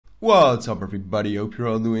What's up everybody, hope you're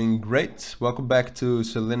all doing great. Welcome back to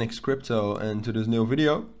Cilinix Crypto and to this new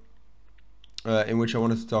video in which I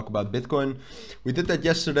wanted to talk about Bitcoin. We did that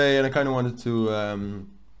yesterday and I kind of wanted to,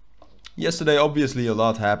 yesterday obviously a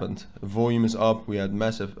lot happened. Volume is up, we had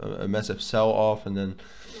a massive sell off, and then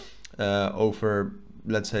over,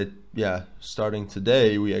 let's say, starting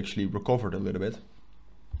today we actually recovered a little bit.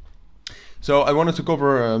 So I wanted to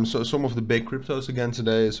cover some of the big cryptos again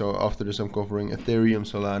today. So after this I'm covering Ethereum,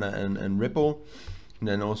 Solana and Ripple, and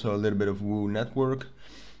then also a little bit of Woo Network.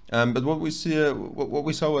 But what we saw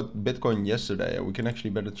with Bitcoin yesterday, we can actually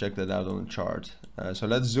better check that out on the chart. So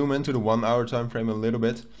let's zoom into the 1 hour time frame a little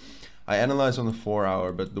bit. I analyzed on the 4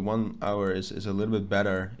 hour, but the 1 hour is a little bit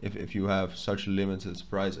better if you have such a limited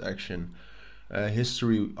price action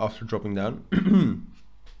history after dropping down.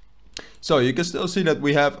 So you can still see that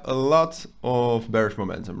we have a lot of bearish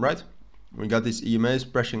momentum, right? We got these EMAs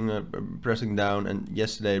pressing down, and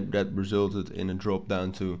yesterday that resulted in a drop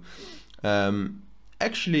down to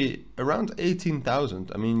actually around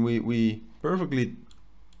 18,000. I mean, we perfectly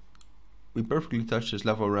touched this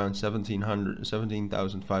level around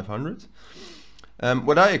 17,500.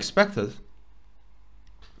 What I expected,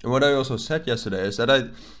 and what I also said yesterday, is that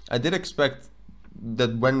I did expect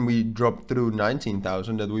that when we dropped through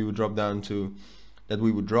 19,000 that we would drop down to,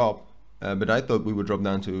 but I thought we would drop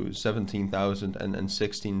down to 17,000 and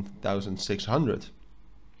 16,600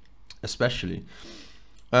 especially.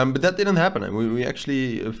 But that didn't happen, and we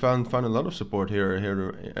actually found a lot of support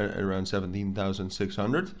here around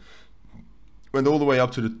 17,600. Went all the way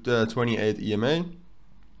up to the 28 EMA,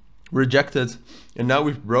 rejected, and now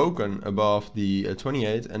we've broken above the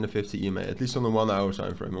 28 and the 50 EMA, at least on the 1 hour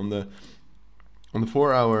time frame. On the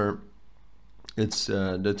 4 hour, it's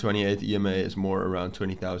the 28 EMA is more around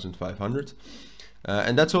 20,500,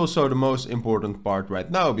 and that's also the most important part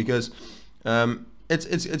right now, because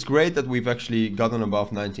it's great that we've actually gotten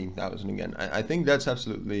above 19,000 again. I think that's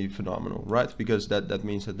absolutely phenomenal, right? Because that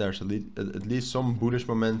means that there's at least some bullish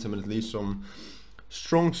momentum and at least some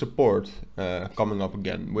strong support coming up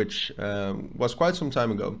again, which was quite some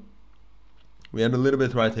time ago. We had a little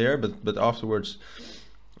bit right here, but afterwards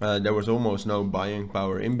there was almost no buying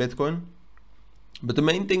power in Bitcoin. But the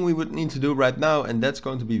main thing we would need to do right now, and that's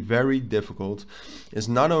going to be very difficult, is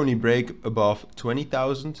not only break above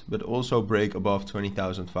 20,000, but also break above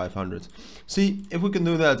 20,500. See, if we can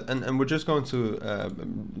do that, and we're just going to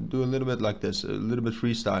do a little bit like this, a little bit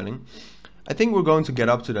freestyling. I think we're going to get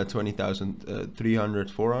up to that 20,300,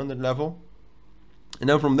 400 level. And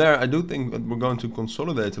then from there, I do think that we're going to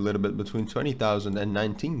consolidate a little bit between 20,000 and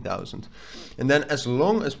 19,000. And then as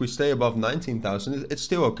long as we stay above 19,000, it's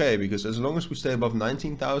still okay, because as long as we stay above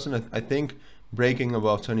 19,000, I think breaking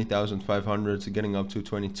above 20,500, getting up to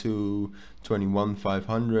 22,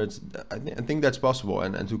 21,500, I think that's possible,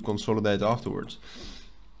 and to consolidate afterwards.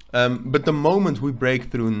 But the moment we break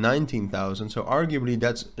through 19,000, so arguably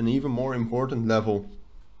that's an even more important level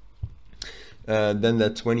than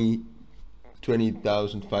that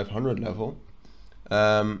 20,500 level,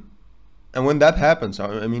 and when that happens,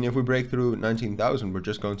 I mean, if we break through 19,000, we're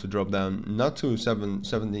just going to drop down not to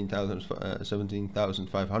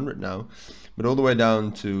 17,500 now, but all the way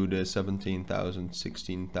down to the 17,000,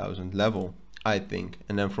 16,000 level, I think.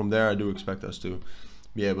 And then from there, I do expect us to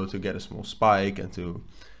be able to get a small spike and to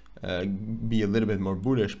be a little bit more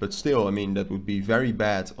bullish, but still, I mean, that would be very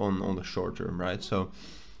bad on the short term, right? So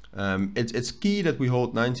it's key that we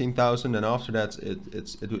hold 19,000, and after that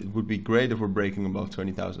it would be great if we're breaking above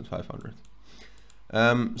 20,500.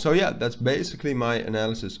 So yeah, that's basically my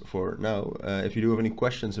analysis for now. If you do have any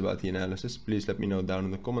questions about the analysis, please let me know down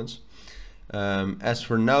in the comments. As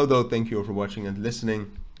for now though, thank you all for watching and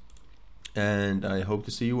listening, and I hope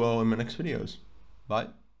to see you all in my next videos. Bye.